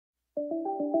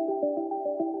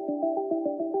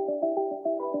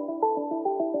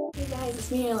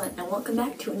it's me, Erin, and welcome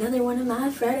back to another one of my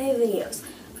Friday videos.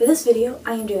 For this video,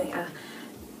 I am doing a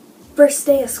first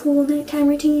day of school nighttime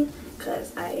routine,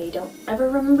 because I don't ever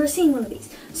remember seeing one of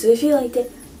these. So if you liked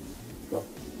it, well,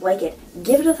 like it,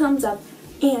 give it a thumbs up,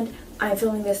 and I'm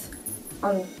filming this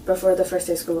on before the first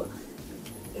day of school,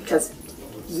 because,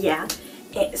 yeah.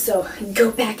 So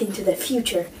go back into the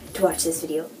future to watch this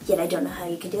video, yet I don't know how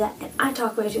you can do that, and I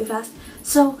talk way too fast,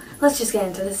 so let's just get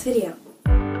into this video.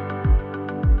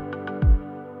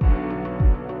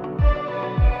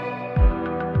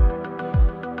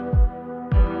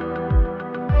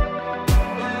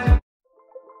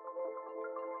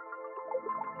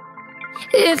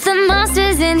 If the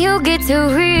monsters in you get too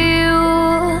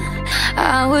real,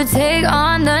 I would take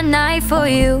on the night for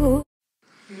you.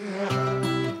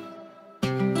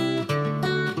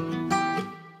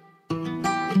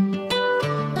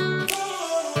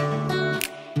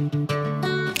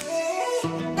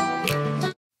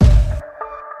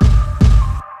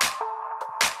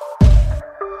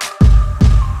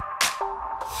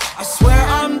 I swear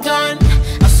I'm done,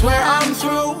 I swear I'm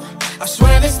through, I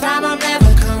swear this time I'm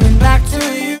never coming back to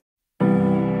you.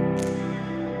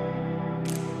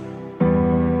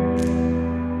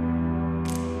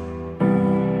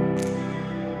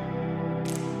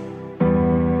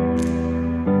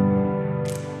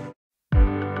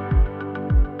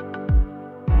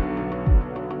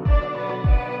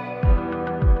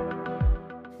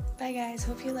 Bye guys,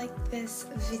 hope you liked this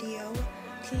video.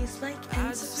 Please like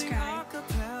and subscribe,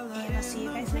 and I'll see you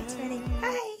guys next Friday.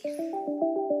 Bye!